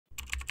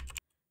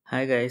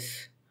Hi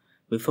guys,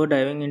 before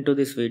diving into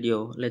this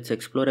video, let's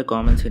explore a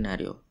common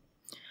scenario.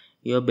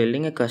 You are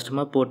building a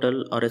customer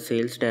portal or a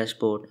sales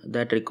dashboard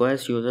that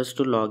requires users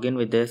to log in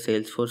with their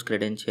Salesforce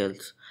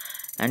credentials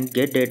and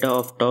get data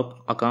of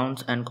top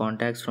accounts and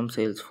contacts from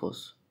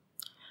Salesforce.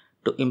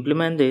 To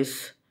implement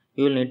this,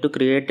 you will need to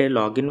create a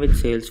login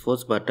with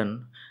Salesforce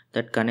button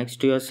that connects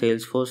to your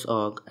Salesforce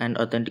org and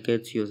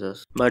authenticates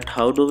users. But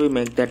how do we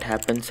make that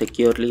happen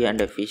securely and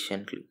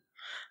efficiently?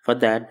 For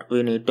that,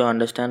 we need to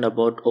understand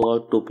about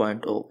OAuth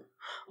 2.0.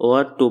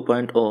 OAuth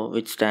 2.0,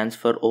 which stands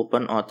for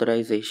Open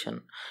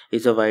Authorization,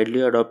 is a widely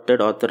adopted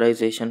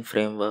authorization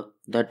framework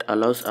that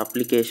allows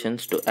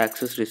applications to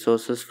access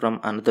resources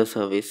from another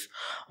service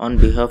on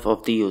behalf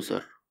of the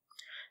user.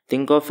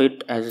 Think of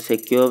it as a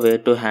secure way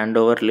to hand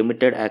over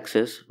limited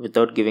access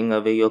without giving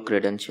away your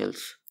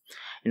credentials.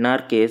 In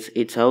our case,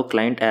 it's how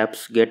client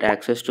apps get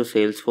access to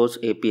Salesforce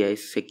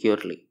APIs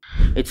securely.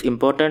 It's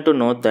important to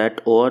note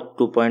that OAuth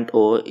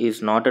 2.0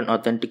 is not an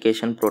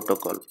authentication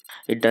protocol.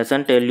 It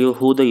doesn't tell you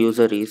who the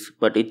user is,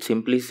 but it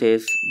simply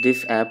says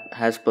this app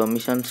has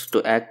permissions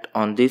to act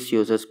on this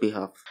user's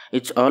behalf.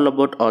 It's all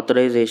about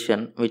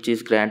authorization, which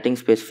is granting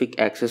specific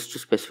access to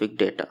specific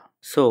data.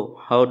 So,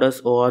 how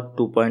does OAuth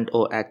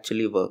 2.0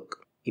 actually work?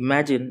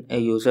 Imagine a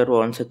user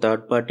wants a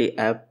third-party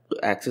app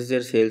to access their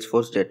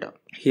Salesforce data.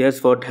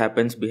 Here's what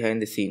happens behind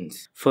the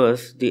scenes.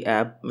 First, the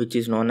app, which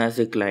is known as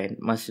a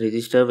client, must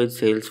register with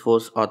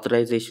Salesforce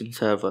Authorization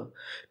Server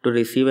to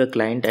receive a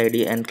client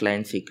ID and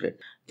client secret.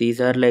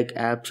 These are like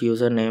app's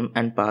username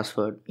and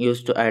password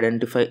used to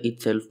identify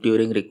itself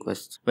during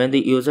requests. When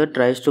the user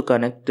tries to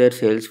connect their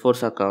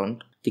Salesforce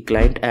account, the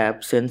client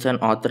app sends an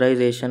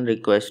authorization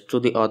request to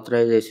the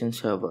authorization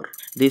server.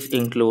 This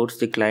includes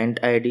the client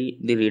ID,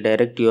 the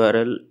redirect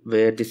URL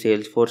where the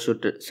Salesforce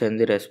should send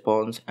the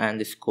response,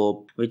 and the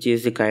scope, which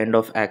is the kind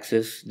of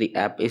access the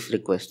app is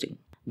requesting.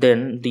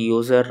 Then the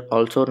user,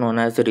 also known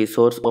as the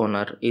resource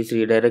owner, is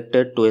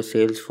redirected to a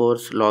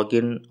Salesforce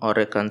login or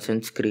a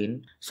consent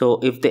screen. So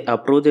if they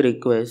approve the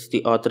request,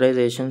 the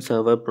authorization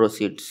server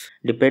proceeds.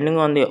 Depending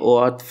on the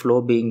OAuth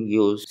flow being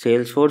used,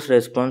 Salesforce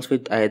responds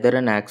with either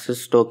an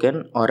access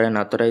token or an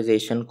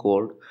authorization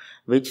code,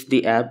 which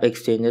the app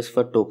exchanges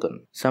for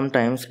token.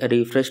 Sometimes a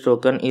refresh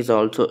token is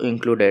also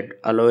included,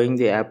 allowing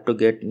the app to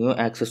get new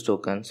access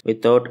tokens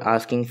without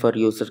asking for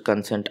user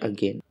consent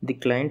again. The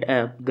client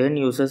app then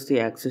uses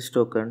the access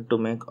token to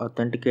make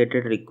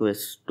authenticated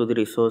requests to the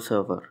resource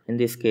server, in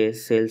this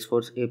case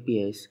Salesforce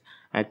APIs,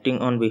 acting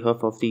on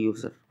behalf of the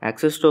user.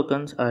 Access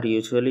tokens are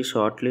usually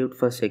short-lived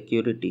for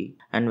security,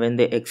 and when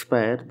they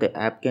expire, the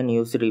app can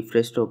use the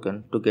refresh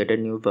token to get a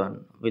new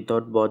one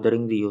without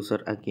bothering the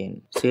user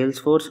again.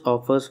 Salesforce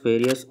offers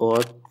various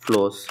OAuth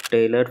flows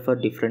tailored for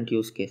different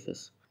use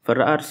cases.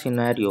 For our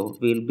scenario,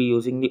 we'll be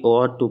using the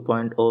OAuth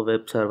 2.0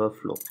 web server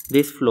flow.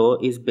 This flow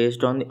is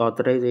based on the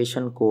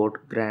authorization code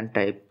grant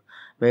type,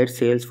 where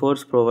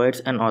Salesforce provides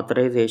an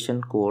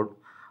authorization code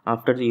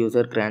after the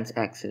user grants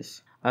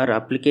access. Our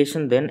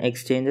application then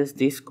exchanges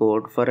this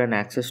code for an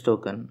access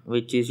token,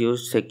 which is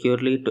used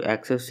securely to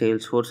access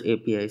Salesforce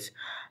APIs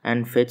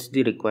and fetch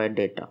the required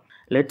data.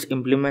 Let's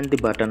implement the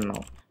button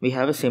now. We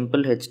have a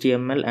simple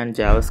HTML and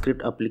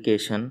JavaScript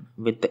application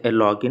with a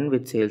login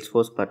with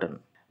Salesforce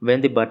button.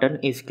 When the button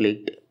is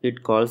clicked,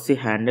 it calls the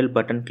handle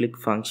button click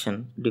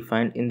function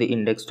defined in the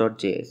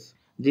index.js.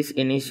 This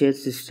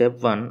initiates the step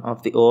 1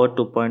 of the OAuth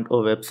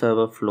 2.0 web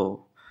server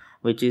flow,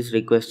 which is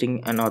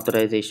requesting an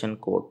authorization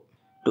code.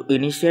 To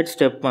initiate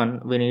step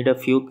 1, we need a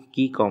few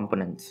key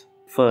components.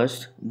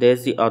 First,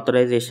 there's the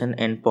authorization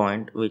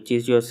endpoint, which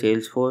is your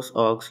Salesforce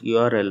org's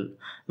URL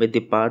with the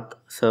path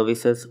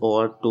services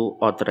or to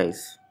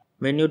authorize.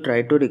 When you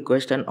try to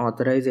request an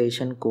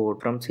authorization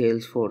code from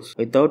Salesforce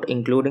without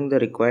including the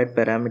required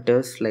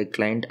parameters like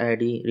client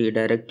ID,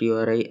 redirect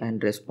URI,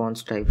 and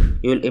response type,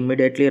 you will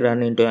immediately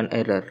run into an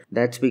error.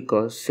 That's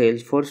because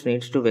Salesforce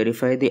needs to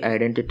verify the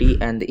identity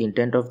and the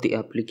intent of the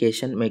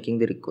application making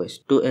the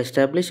request. To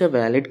establish a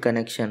valid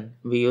connection,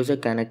 we use a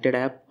connected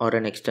app or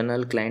an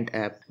external client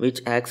app,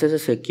 which acts as a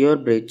secure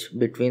bridge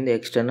between the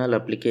external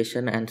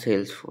application and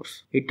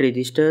Salesforce. It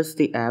registers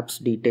the app's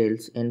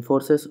details,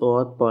 enforces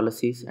OAuth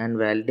policies, and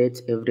validates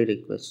every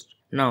request.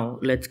 Now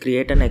let's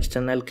create an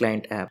external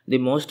client app. The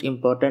most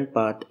important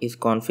part is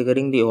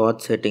configuring the OAuth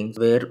settings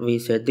where we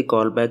set the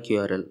callback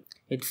URL.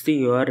 It's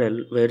the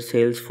URL where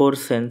Salesforce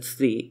sends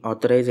the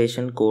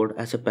authorization code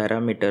as a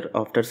parameter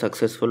after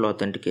successful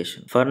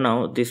authentication. For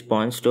now, this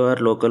points to our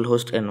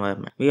localhost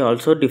environment. We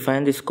also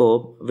define the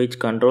scope, which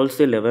controls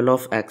the level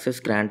of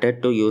access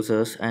granted to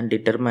users and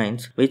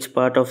determines which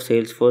part of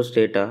Salesforce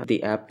data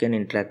the app can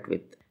interact with.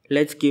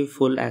 Let's give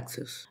full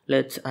access.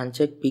 Let's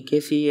uncheck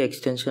PKCE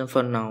extension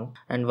for now,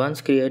 and once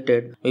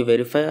created, we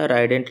verify our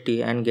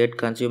identity and get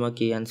consumer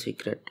key and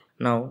secret.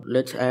 Now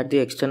let's add the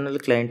external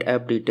client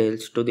app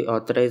details to the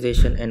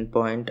authorization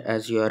endpoint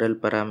as URL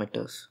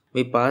parameters.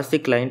 We pass the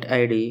client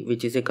ID,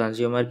 which is a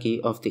consumer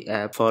key of the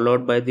app,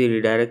 followed by the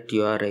redirect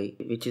URI,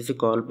 which is a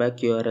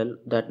callback URL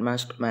that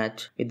must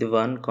match with the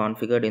one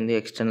configured in the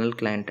external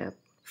client app.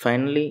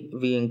 Finally,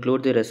 we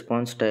include the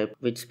response type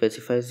which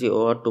specifies the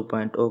OAuth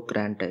 2.0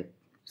 grant type.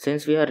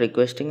 Since we are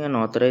requesting an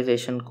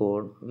authorization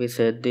code, we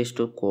set this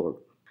to code.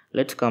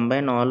 Let's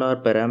combine all our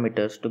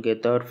parameters to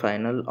get our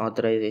final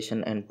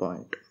authorization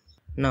endpoint.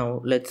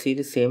 Now let's see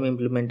the same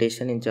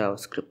implementation in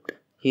JavaScript.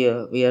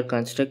 Here we are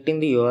constructing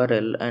the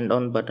URL and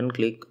on button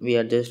click we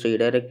are just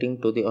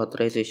redirecting to the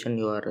authorization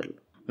URL.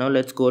 Now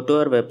let's go to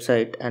our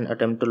website and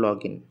attempt to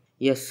log in.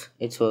 Yes,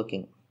 it's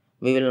working.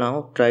 We will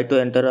now try to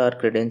enter our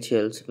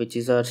credentials, which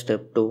is our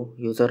step 2,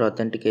 user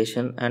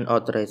authentication and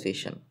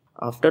authorization.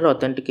 After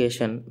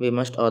authentication, we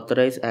must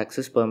authorize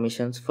access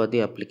permissions for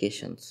the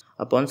applications.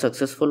 Upon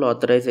successful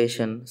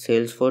authorization,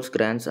 Salesforce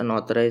grants an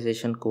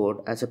authorization code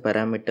as a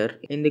parameter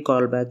in the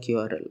callback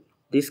URL.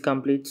 This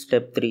completes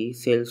step 3,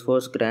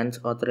 Salesforce grants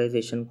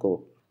authorization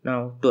code.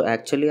 Now, to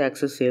actually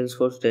access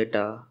Salesforce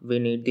data, we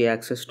need the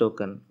access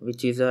token,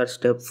 which is our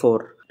step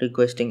 4,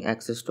 requesting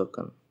access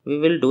token. We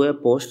will do a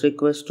post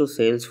request to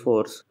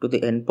Salesforce to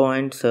the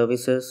endpoint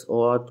services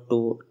OAuth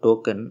 2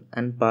 token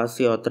and pass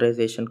the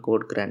authorization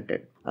code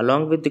granted.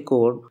 Along with the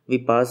code, we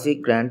pass the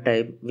grant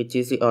type, which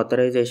is the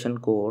authorization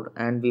code,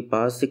 and we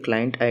pass the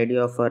client ID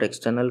of our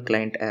external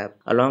client app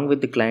along with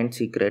the client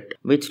secret,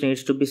 which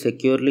needs to be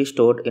securely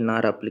stored in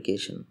our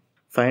application.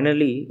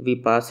 Finally, we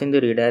pass in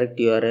the redirect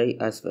URI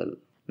as well.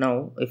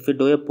 Now, if we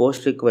do a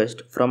post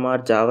request from our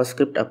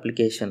JavaScript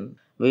application,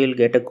 we will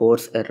get a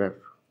course error.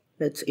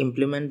 Let's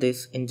implement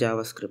this in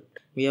JavaScript.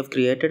 We have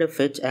created a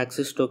fetch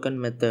access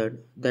token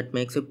method that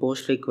makes a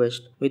post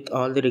request with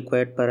all the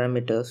required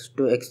parameters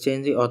to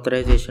exchange the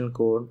authorization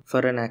code for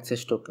an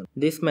access token.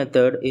 This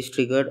method is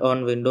triggered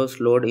on Windows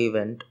load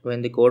event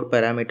when the code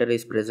parameter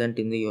is present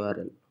in the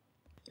URL.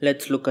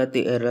 Let's look at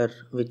the error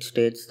which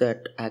states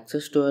that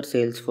access to our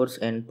Salesforce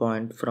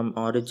endpoint from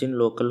origin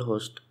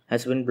localhost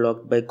has been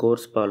blocked by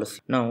course policy.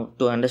 Now,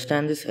 to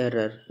understand this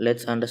error,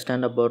 let's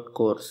understand about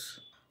course.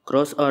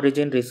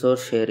 Cross-origin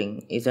resource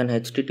sharing is an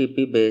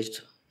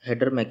HTTP-based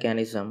header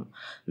mechanism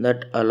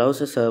that allows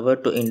a server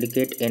to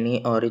indicate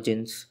any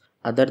origins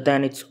other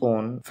than its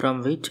own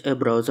from which a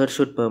browser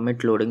should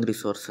permit loading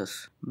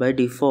resources. By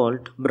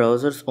default,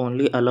 browsers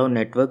only allow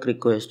network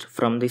requests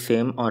from the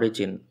same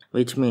origin,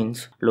 which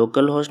means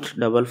localhost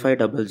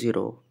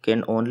 5500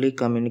 can only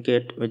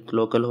communicate with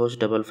localhost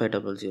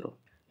 5500.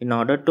 In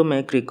order to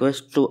make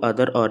requests to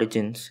other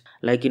origins,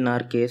 like in our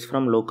case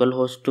from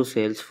localhost to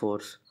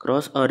Salesforce,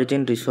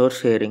 cross-origin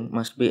resource sharing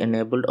must be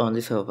enabled on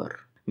the server.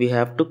 We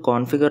have to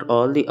configure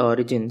all the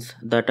origins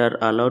that are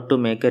allowed to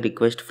make a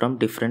request from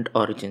different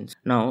origins.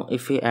 Now,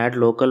 if we add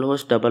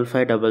localhost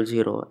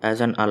 5500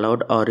 as an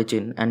allowed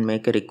origin and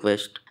make a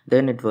request,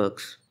 then it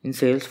works. In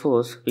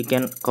Salesforce, we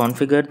can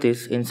configure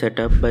this in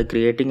setup by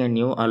creating a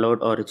new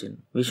allowed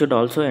origin. We should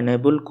also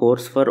enable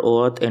course for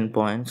OAuth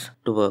endpoints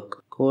to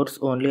work. Course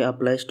only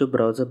applies to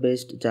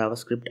browser-based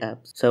JavaScript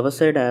apps.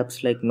 Server-side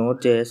apps like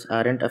Node.js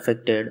aren't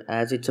affected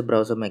as it's a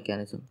browser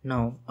mechanism.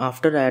 Now,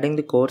 after adding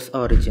the course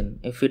origin,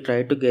 if we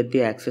try to get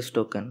the access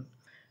token,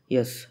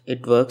 yes,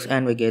 it works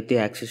and we get the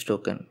access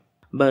token.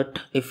 But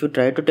if you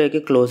try to take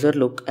a closer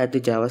look at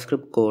the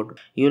JavaScript code,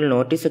 you will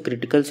notice a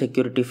critical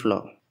security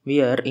flaw. We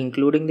are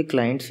including the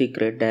client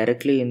secret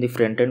directly in the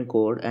front-end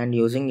code and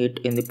using it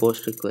in the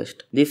post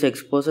request. This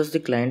exposes the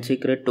client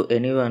secret to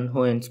anyone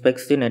who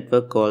inspects the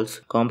network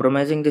calls,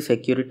 compromising the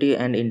security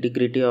and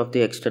integrity of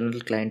the external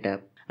client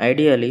app.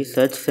 Ideally,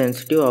 such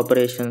sensitive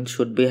operations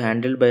should be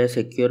handled by a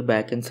secure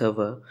backend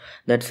server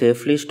that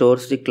safely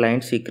stores the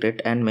client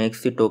secret and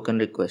makes the token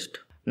request.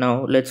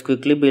 Now, let's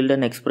quickly build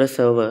an Express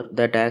server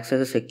that acts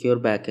as a secure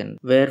backend,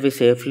 where we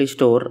safely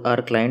store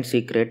our client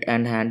secret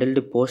and handle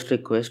the post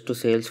request to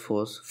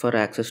Salesforce for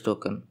access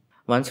token.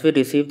 Once we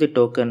receive the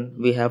token,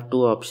 we have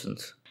two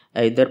options.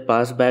 Either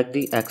pass back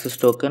the access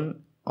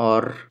token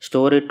or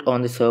store it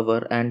on the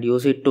server and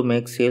use it to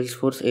make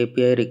Salesforce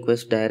API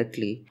requests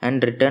directly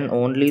and return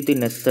only the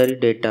necessary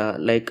data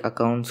like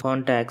accounts,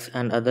 contacts,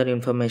 and other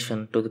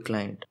information to the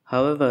client.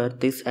 However,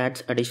 this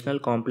adds additional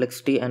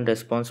complexity and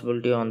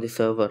responsibility on the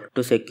server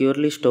to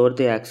securely store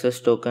the access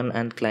token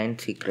and client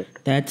secret.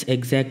 That's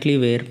exactly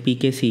where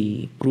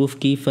PKCE, proof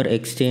key for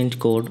exchange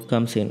code,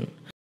 comes in.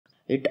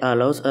 It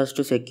allows us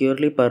to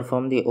securely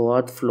perform the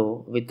OAuth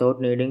flow without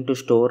needing to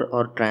store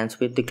or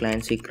transmit the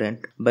client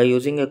secret by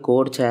using a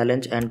code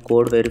challenge and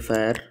code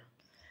verifier.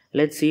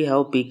 Let's see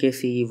how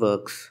PKCE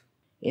works.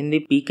 In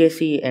the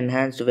PKCE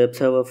enhanced web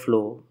server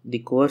flow, the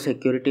core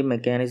security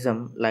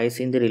mechanism lies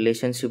in the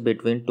relationship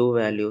between two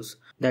values,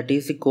 that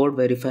is the code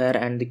verifier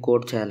and the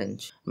code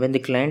challenge. When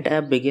the client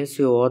app begins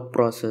the OAuth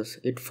process,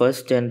 it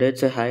first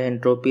generates a high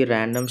entropy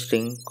random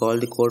string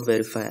called the code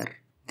verifier.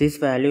 This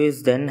value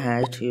is then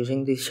hashed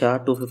using the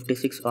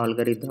SHA-256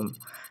 algorithm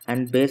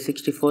and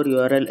base64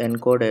 URL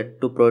encoded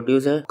to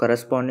produce a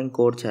corresponding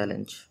code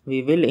challenge.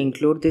 We will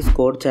include this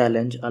code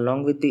challenge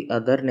along with the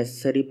other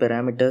necessary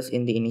parameters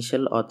in the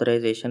initial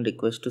authorization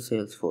request to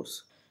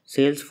Salesforce.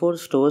 Salesforce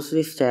stores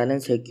this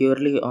challenge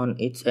securely on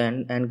its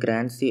end and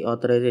grants the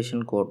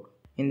authorization code.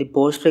 In the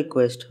post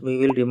request, we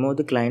will remove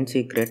the client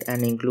secret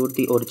and include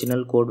the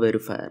original code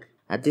verifier.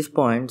 At this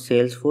point,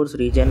 Salesforce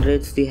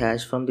regenerates the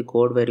hash from the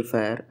code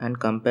verifier and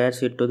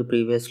compares it to the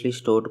previously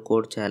stored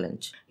code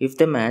challenge. If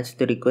they match,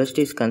 the request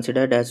is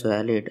considered as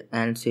valid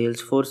and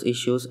Salesforce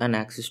issues an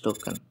access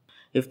token.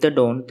 If they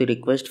don't, the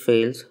request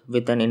fails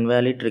with an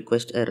invalid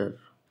request error.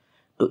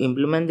 To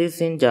implement this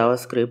in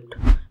JavaScript,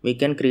 we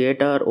can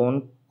create our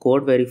own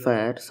code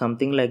verifier,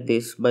 something like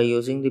this, by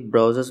using the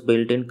browser's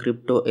built-in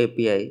crypto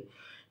API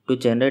to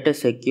generate a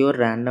secure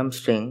random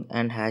string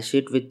and hash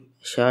it with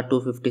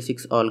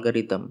SHA-256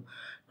 algorithm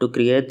to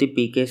create the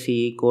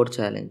PKCE code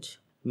challenge.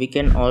 We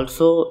can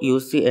also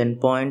use the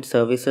endpoint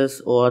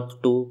services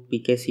OAuth 2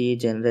 PKCE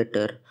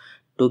generator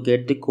to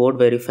get the code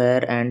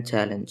verifier and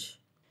challenge.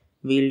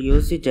 We'll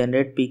use the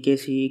generate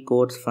PKCE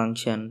codes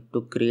function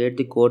to create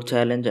the code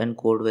challenge and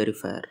code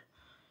verifier.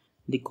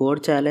 The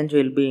code challenge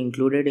will be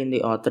included in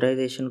the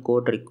authorization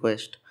code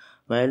request,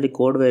 while the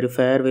code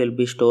verifier will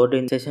be stored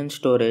in session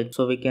storage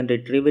so we can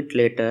retrieve it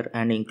later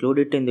and include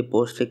it in the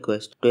post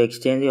request to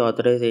exchange the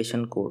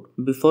authorization code.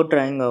 Before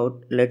trying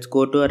out, let's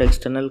go to our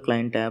external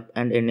client app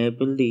and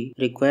enable the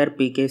require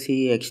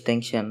PKCE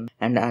extension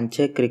and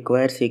uncheck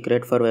require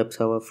secret for web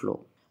server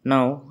flow.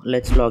 Now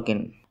let's log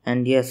in.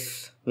 And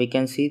yes, we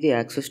can see the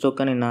access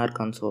token in our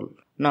console.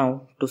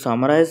 Now, to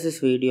summarize this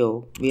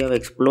video, we have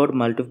explored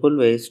multiple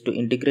ways to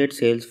integrate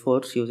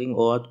Salesforce using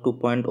OAuth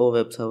 2.0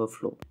 web server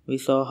flow. We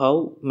saw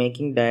how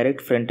making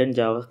direct front-end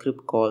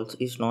JavaScript calls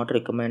is not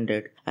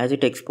recommended as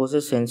it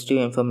exposes sensitive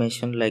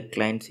information like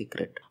client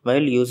secret.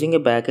 While using a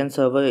backend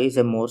server is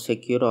a more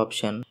secure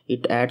option,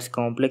 it adds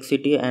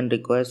complexity and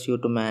requires you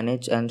to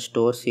manage and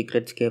store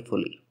secrets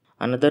carefully.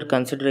 Another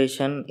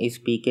consideration is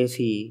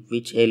PKCE,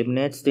 which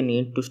eliminates the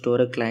need to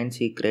store a client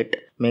secret,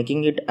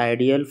 making it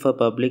ideal for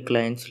public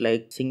clients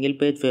like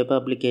single-page web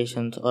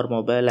applications or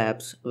mobile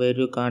apps where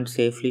you can't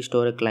safely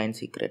store a client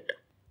secret.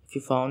 If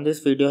you found this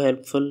video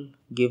helpful,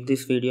 give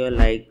this video a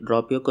like,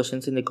 drop your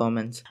questions in the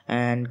comments,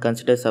 and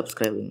consider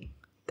subscribing.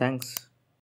 Thanks.